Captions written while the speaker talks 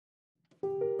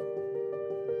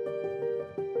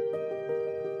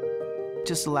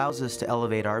Just allows us to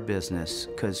elevate our business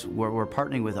because we're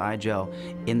partnering with IGEL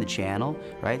in the channel,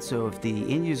 right? So if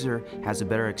the end user has a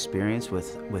better experience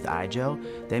with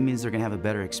IGEL, that means they're going to have a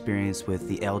better experience with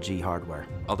the LG hardware.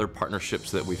 Other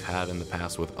partnerships that we've had in the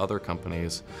past with other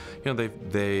companies, you know,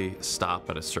 they stop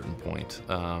at a certain point,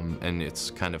 and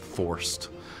it's kind of forced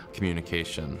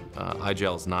communication.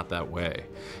 IGEL is not that way.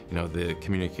 You know, the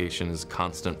communication is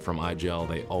constant from IGEL.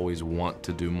 They always want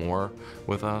to do more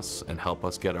with us and help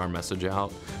us get our message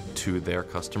out to their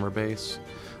customer base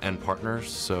and partners.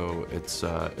 So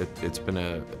it's been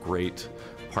a great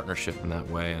partnership in that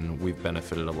way, and we've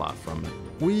benefited a lot from it.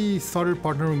 We started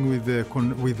partnering with the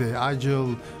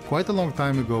IGEL quite a long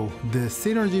time ago. The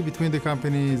synergy between the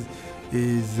companies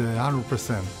is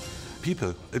 100%.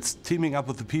 People. It's teaming up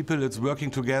with the people, it's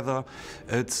working together,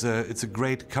 it's a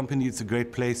great company, it's a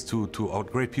great place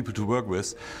great people to work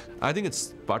with. I think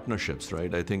it's partnerships,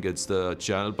 right? I think it's the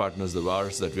channel partners, the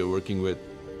VARs that we're working with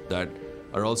that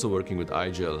are also working with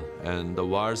IGEL, and the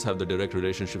VARs have the direct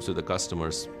relationships with the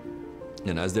customers,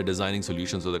 and as they're designing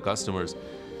solutions for the customers,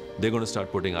 they're going to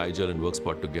start putting IGEL and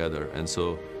WorkSpot together. And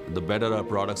so the better our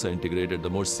products are integrated, the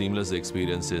more seamless the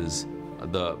experience is,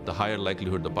 the higher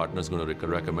likelihood the partner is going to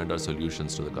recommend our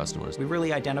solutions to the customers. We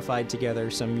really identified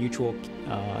together some mutual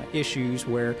issues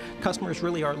where customers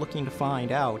really are looking to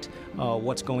find out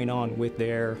what's going on with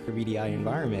their VDI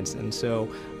environments, and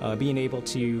so being able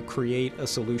to create a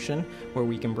solution where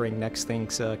we can bring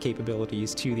NextThink's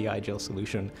capabilities to the IGEL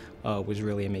solution was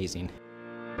really amazing.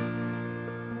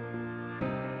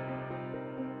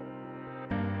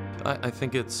 I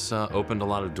think it's opened a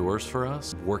lot of doors for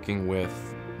us. Working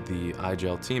with the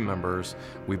IGEL team members,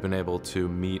 we've been able to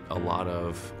meet a lot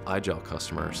of IGEL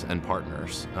customers and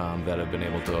partners that have been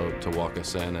able to walk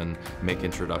us in and make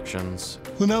introductions.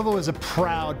 Lenovo is a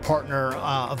proud partner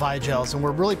of IGEL's, and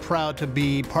we're really proud to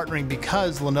be partnering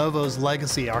because Lenovo's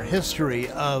legacy, our history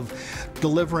of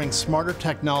delivering smarter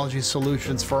technology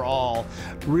solutions for all,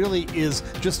 really is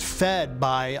just fed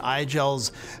by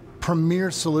IGEL's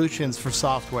premier solutions for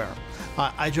software.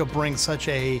 IGEL brings such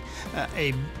a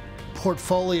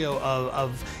portfolio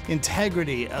of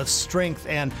integrity, of strength,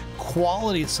 and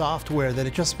quality software that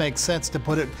it just makes sense to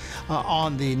put it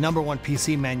on the #1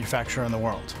 PC manufacturer in the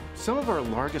world. Some of our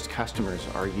largest customers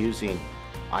are using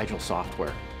IGEL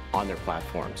software on their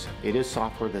platforms. It is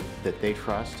software that they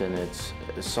trust, and it's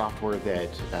software that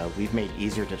we've made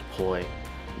easier to deploy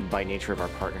by nature of our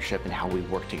partnership and how we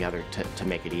work together to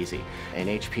make it easy. And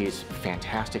HP's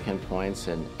fantastic endpoints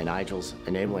and IGEL's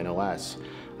enabling OS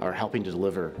are helping to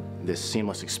deliver this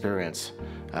seamless experience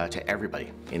to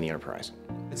everybody in the enterprise.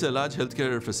 It's a large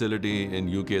healthcare facility in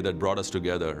UK that brought us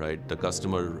together, right? The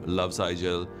customer loves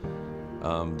IGEL,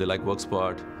 they like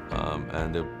WorkSpot,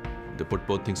 and they put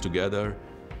both things together.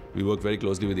 We work very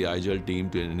closely with the IGEL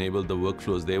team to enable the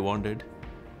workflows they wanted.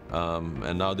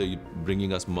 And now they're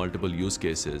bringing us multiple use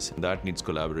cases. That needs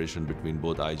collaboration between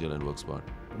both IGEL and WorkSpot.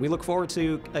 We look forward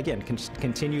to, again,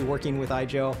 continue working with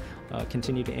IGEL,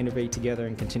 continue to innovate together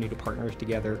and continue to partner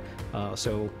together.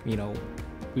 So, you know,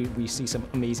 we see some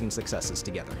amazing successes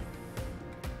together.